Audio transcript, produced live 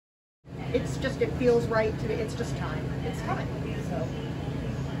it's just, it feels right to me. It's just time. It's time. So,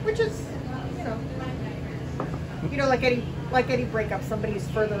 which is, like any breakup, somebody's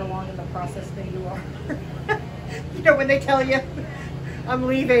further along in the process than you are. When they tell you, I'm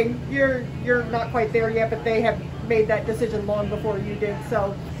leaving, you're not quite there yet, but they have made that decision long before you did.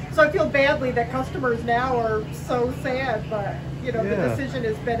 So I feel badly that customers now are so sad, but the decision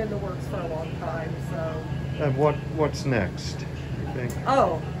has been in the works for a long time. So. And what's next, you think?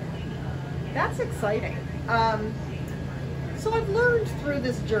 Oh, that's exciting. So I've learned through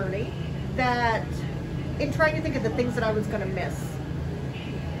this journey that in trying to think of the things that I was going to miss,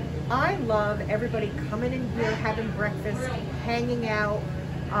 I love everybody coming in here, having breakfast, hanging out.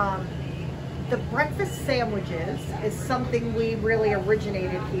 The breakfast sandwiches is something we really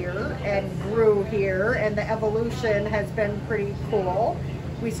originated here and grew here, and the evolution has been pretty cool.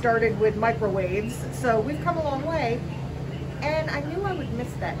 We started with microwaves, so we've come a long way, and I knew I would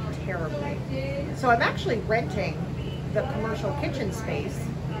miss that terribly. So I'm actually renting the commercial kitchen space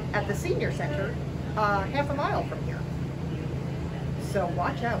at the senior center half a mile from here. So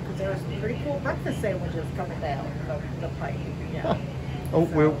watch out, because there's some pretty cool breakfast sandwiches coming down the pipe. Yeah. Oh,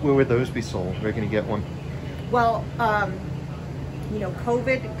 where would those be sold? Where can you get one? Well,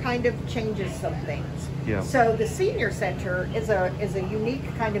 COVID kind of changes some things. Yeah. So the senior center is a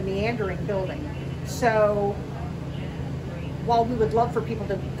unique kind of meandering building. So while we would love for people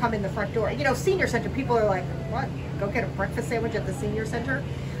to come in the front door, senior center, people are like, what? Go get a breakfast sandwich at the senior center?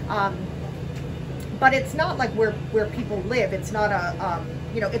 But it's not like where people live. It's not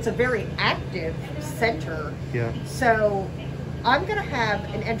it's a very active center. Yeah. So I'm going to have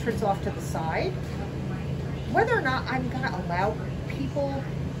an entrance off to the side. Whether or not I'm going to allow people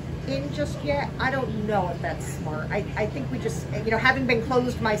in just yet, I don't know if that's smart. I think we just, having been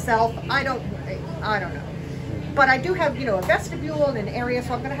closed myself, I don't know. But I do have, a vestibule and an area,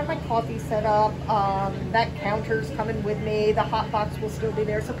 so I'm going to have my coffee set up. That counter's coming with me. The hot box will still be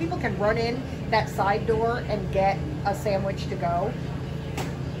there, so people can run in that side door and get a sandwich to go.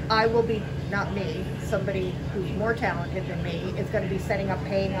 I will be, not me, somebody who's more talented than me is going to be setting up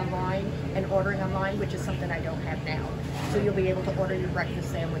paying online and ordering online, which is something I don't have now. So you'll be able to order your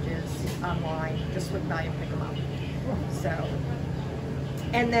breakfast sandwiches online, just swing by and pick them up. So,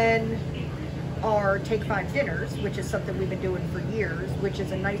 and then our Take 5 dinners, which is something we've been doing for years, which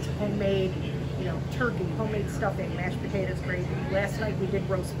is a nice homemade, turkey, homemade stuffing, mashed potatoes, gravy. Last night we did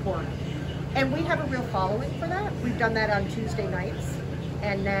roast pork. And we have a real following for that. We've done that on Tuesday nights.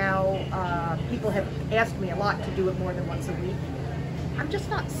 And now people have asked me a lot to do it more than once a week. I'm just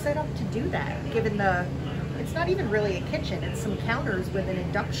not set up to do that, given it's not even really a kitchen. It's some counters with an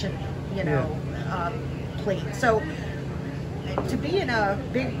induction, plate. So to be in a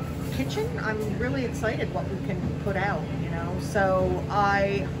big kitchen, I'm really excited what we can put out, So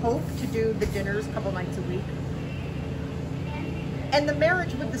I hope to do the dinners a couple nights a week. And the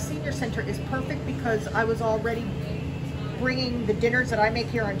marriage with the senior center is perfect because I was already bringing the dinners that I make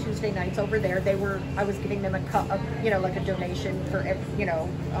here on Tuesday nights over there. I was giving them like a donation for,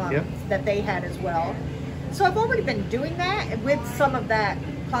 that they had as well. So I've already been doing that with some of that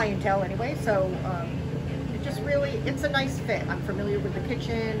clientele anyway. So it just really, it's a nice fit. I'm familiar with the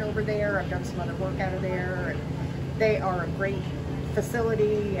kitchen over there. I've done some other work out of there, and they are a great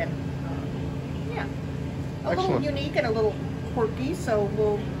facility, and a little unique and a little quirky. So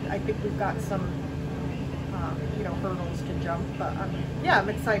I think we've got some hurdles to jump, but I'm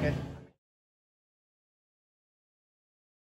excited.